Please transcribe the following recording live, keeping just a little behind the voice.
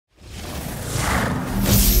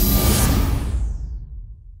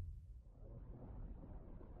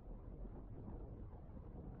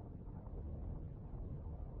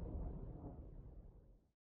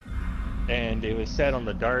and it was set on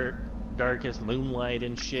the darkest moonlight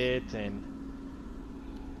and shit, and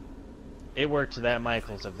it worked to that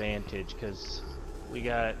Michael's advantage because we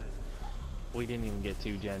didn't even get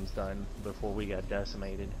 2 gens done before we got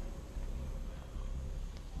decimated.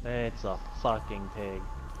 It's a fucking pig.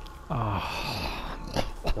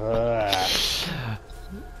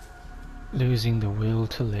 Losing the will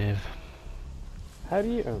to live. How do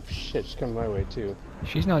you? Oh shit! She's coming my way too.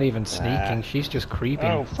 She's not even sneaking. She's just creeping.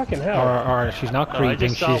 Oh fucking hell! Or she's not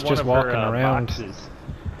creeping. She's just walking around. Boxes.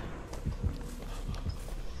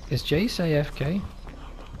 Is Jace AFK?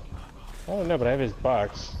 I don't know, but I have his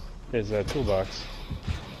box, his toolbox.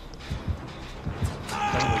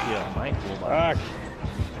 My toolbox.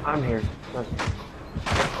 I'm here.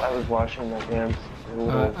 I was washing my hands.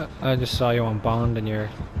 I just saw you on Bond and your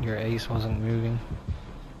ace wasn't moving.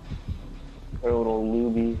 A little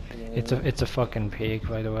lousy. It's a fucking pig,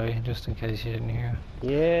 by the way, just in case you didn't hear.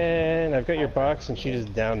 Yeah, and I've got your box, and she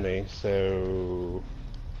just downed me. So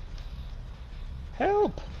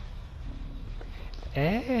help!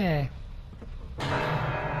 Eh.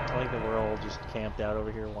 I like that we're all just camped out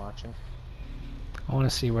over here watching. I want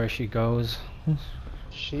to see where she goes.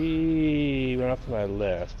 She went off to my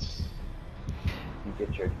left. You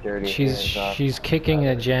get your dirty hands off. She's kicking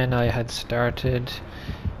a gen I had started,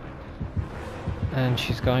 and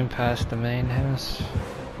she's going past the main house.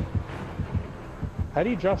 How do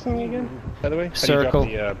you drop something again? By the way, how Circle,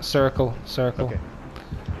 do you drop the, circle, circle. Okay.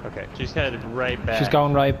 Okay. She's headed right back. She's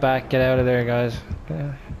going right back. Get out of there, guys.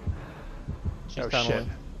 She's Oh tunneling.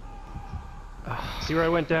 shit. See where I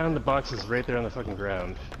went down? The box is right there on the fucking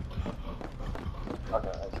ground. Okay,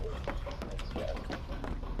 I see.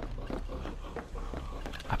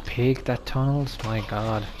 A pig that tunnels? My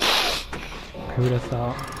god. Who'd have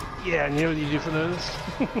thought? Yeah, and you know what you do for those?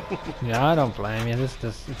 Yeah, I don't blame you.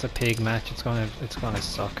 It's a pig match. It's gonna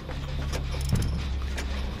suck.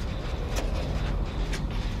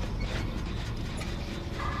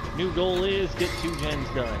 New goal is get 2 gens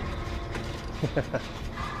done.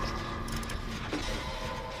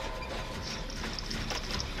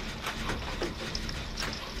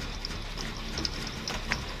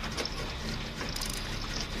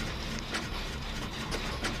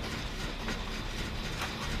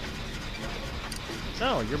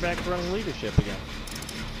 No, you're back running leadership again.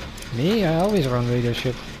 Me? I always run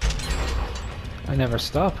leadership. I never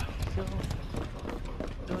stop. I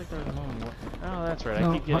feel like there's a moment. Oh, that's right.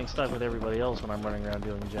 No, I keep getting stuck with everybody else when I'm running around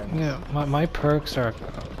doing gens. Yeah, my perks are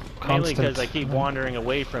Mainly constant. because I keep wandering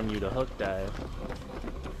away from you to hook dive.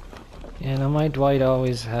 Yeah, no, my Dwight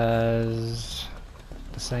always has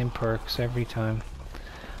the same perks every time.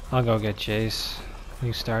 I'll go get Jace.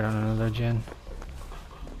 You start on another gen.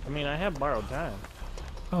 I mean, I have borrowed time.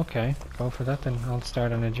 Okay, go for that then. I'll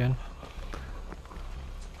start on a gen.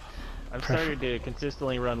 I've started to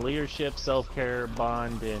consistently run leadership, self-care,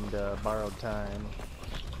 bond, and borrowed time.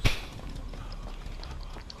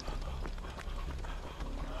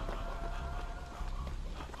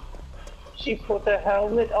 She put the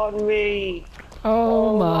helmet on me!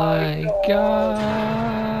 Oh, my god.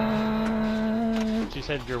 She's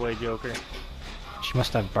headed your way, Joker. She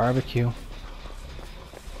must have barbecue.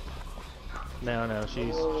 No, no,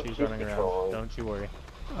 she's running around. Don't you worry.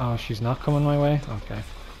 Oh, she's not coming my way? Okay.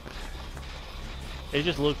 It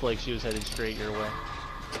just looked like she was headed straight your way.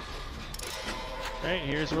 Alright,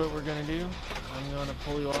 here's what we're gonna do. I'm gonna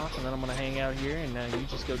pull you off, and then I'm gonna hang out here, and you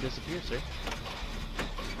just go disappear, sir.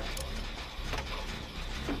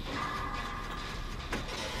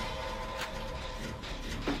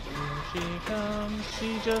 Here she comes,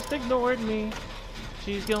 she just ignored me.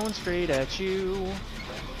 She's going straight at you.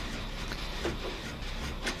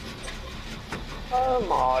 Oh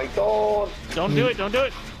my god! Don't do it, don't do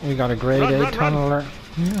it! We got a grade A Run. tunneler.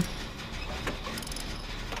 Yeah.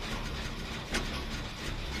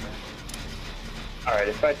 Alright,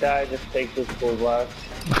 if I die, just take this full glass.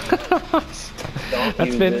 Don't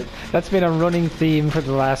use it. That's been a running theme for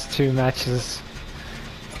the last 2 matches.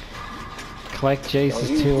 Collect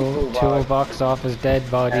Jace's toolbox off his dead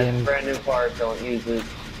body That's and brand new part, don't use it.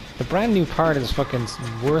 the brand new part is fucking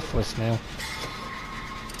worthless now.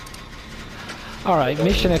 Alright,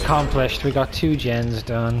 mission accomplished. We got 2 gens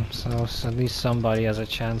done, so at least somebody has a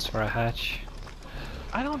chance for a hatch.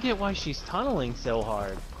 I don't get why she's tunneling so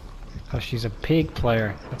hard. Oh, she's a pig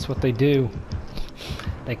player. That's what they do.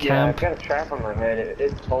 They Yeah, I've camp. got a trap on my head.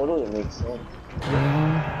 It totally makes sense.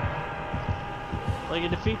 Like, it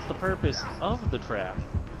defeats the purpose of the trap.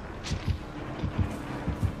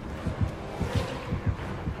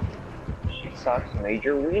 She sucks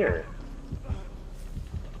major wiener.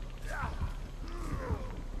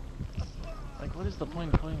 Like, what is the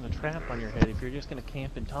point of putting the trap on your head if you're just gonna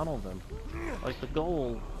camp and tunnel them? Like the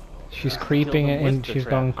goal. She's is to creeping kill them with in. the She's trap.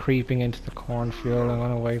 gone creeping into the cornfield. I'm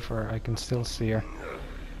gonna wait for her. I can still see her.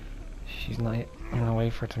 She's not. I'm gonna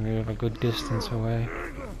wait for her to move a good distance away.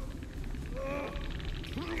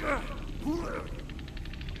 Okay.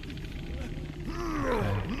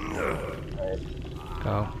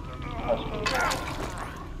 Go.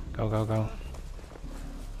 Go, go, go.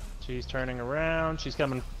 She's turning around. She's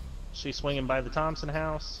coming. She's swinging by the Thompson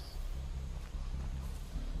house.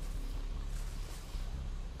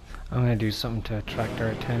 I'm gonna do something to attract her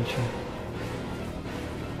attention.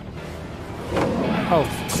 Oh,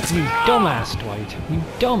 you dumbass, Dwight. You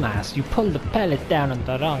dumbass. You pulled the pellet down on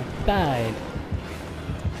the wrong side.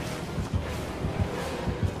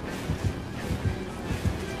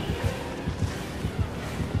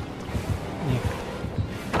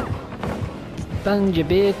 Stunned you,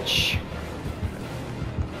 bitch.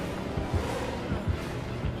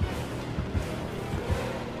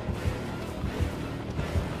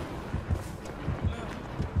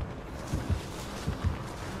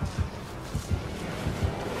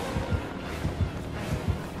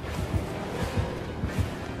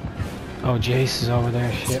 Oh, Jace is over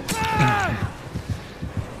there, shit.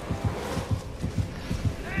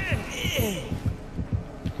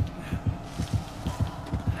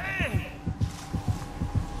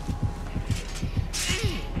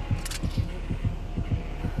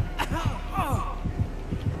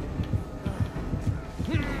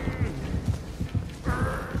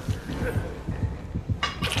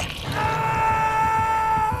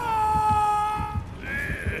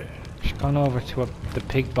 Gone over to the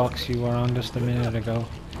pig box you were on just a minute ago.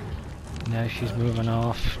 Now she's moving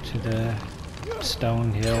off to the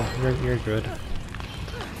stone hill. You're good.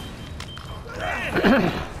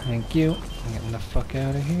 Thank you. I'm getting the fuck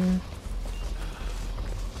out of here.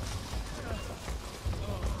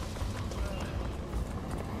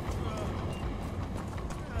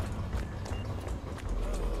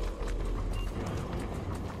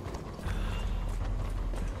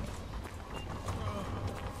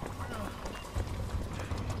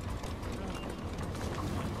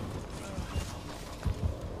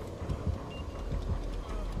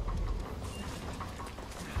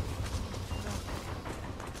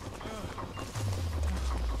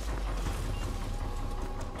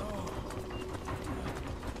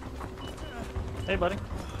 Hey, buddy.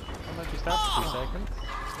 How about you stop for 2 seconds?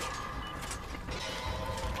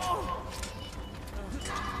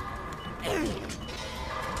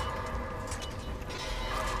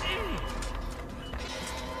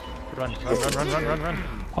 Run, run, run, run, run, run, run.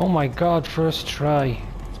 Oh my god, first try.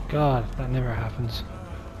 God, that never happens.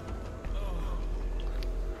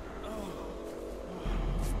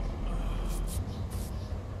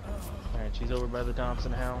 Alright, she's over by the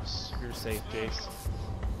Thompson house. You're safe, Jace.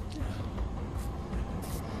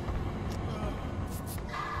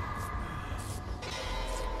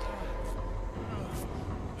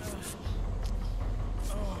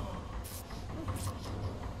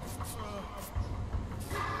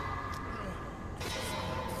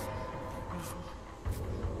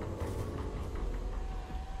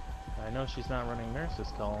 I know she's not running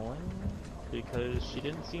nurse's calling because she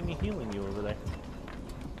didn't see me healing you over there.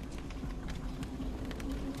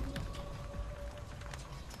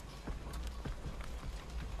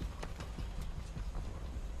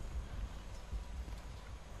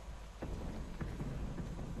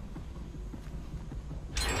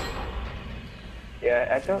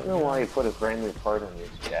 Yeah, I don't know why you put a brand new part on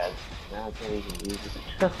these jabs. Now I can't even use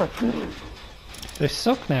it. They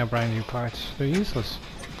suck now, brand new parts. They're useless.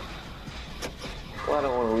 Well, I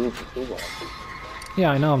don't want to lose the two guys.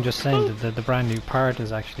 Yeah, I know, I'm just saying that the brand new part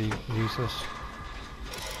is actually useless.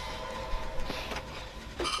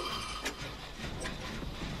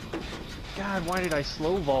 God, why did I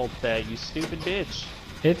slow vault that, you stupid bitch?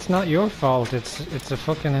 It's not your fault, it's a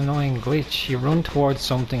fucking annoying glitch. You run towards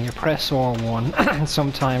something, you press R1, and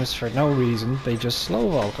sometimes for no reason they just slow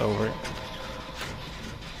vault over it.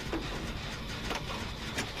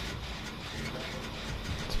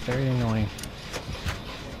 It's very annoying.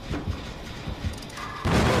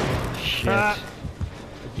 Shit. Ah!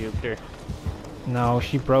 I juked her. No,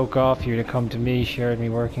 she broke off you to come to me. She heard me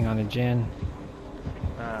working on a gen.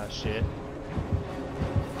 Ah, shit.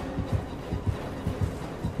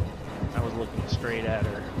 I was looking straight at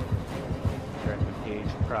her, trying to gauge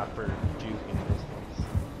proper juking distance.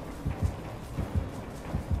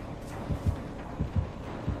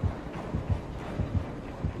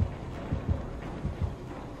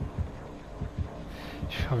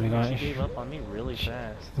 She's probably gonna. She gave up on me really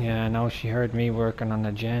fast. Yeah, no, she heard me working on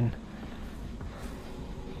the gen.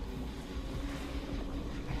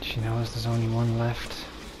 She knows there's only one left.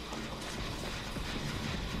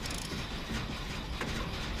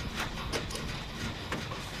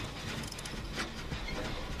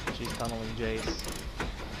 She's tunneling Jace.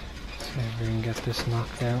 See if we can get this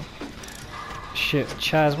knocked out. Shit,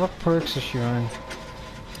 Chaz, what perks is she on?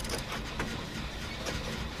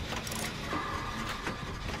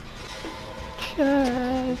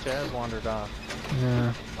 Chaz! Chaz wandered off.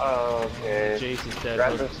 Yeah. Oh, okay. Jace is dead.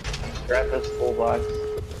 Grab this full box.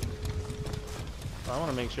 I want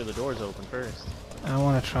to make sure the door's open first. I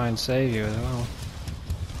want to try and save you as well.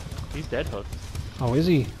 He's dead hooked. Oh, is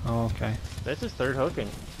he? Oh, okay. That's his third hooking.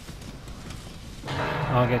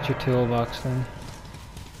 I'll get your toolbox then.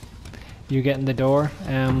 You get in the door,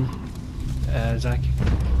 Zach.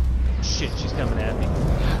 Shit, she's coming at me.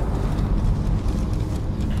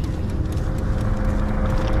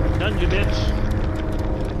 Done you,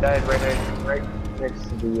 bitch. I died right next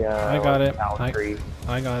to the I got it. tree.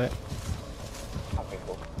 I got it. Okay,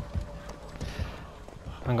 cool.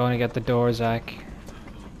 I'm going to get the door, Zach.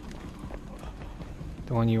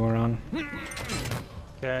 The one you were on.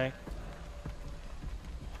 Okay.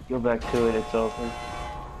 Go back to it, it's open.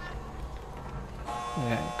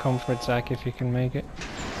 Yeah, comfort Zach if you can make it.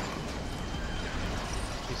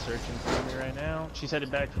 She's searching for me right now. She's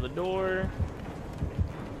headed back to the door.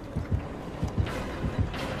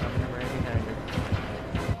 I'm right behind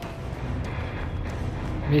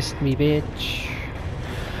her. Missed me, bitch.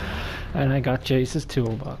 And I got Jace's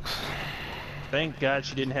toolbox. Thank God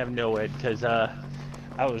she didn't have NOED, because I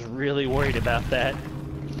was really worried about that.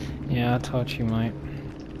 Yeah, I thought she might.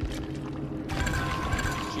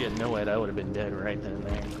 If she had NOED, I would have been dead right then and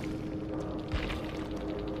there.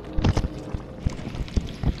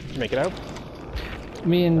 Did you make it out?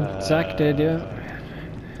 Me and Zach did, yeah.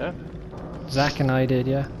 Yeah. Zach and I did,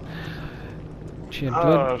 yeah. She had Oh,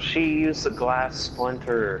 blood. she used the glass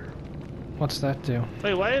splinter. What's that do?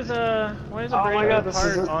 Wait, why is a Oh my breaking God, this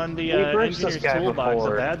apart is a- on the we bridged this engineer's guy toolbox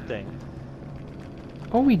before. a bad thing?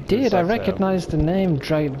 Oh, we did. I sucks, though. recognized the name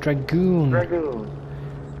Dragoon. Dragoon.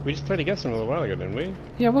 We just played against him a little while ago, didn't we?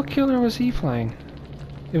 Yeah, what killer was he playing?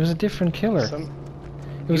 It was a different killer.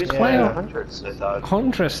 It was He Clown. playing Huntress, I thought.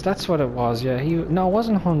 Huntress, that's what it was, yeah. No, it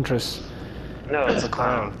wasn't Huntress. No, it's a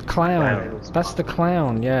clown. Clown. That's the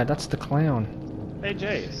clown, yeah, that's the clown. Hey,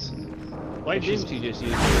 Jace. Why didn't you just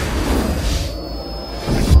use it?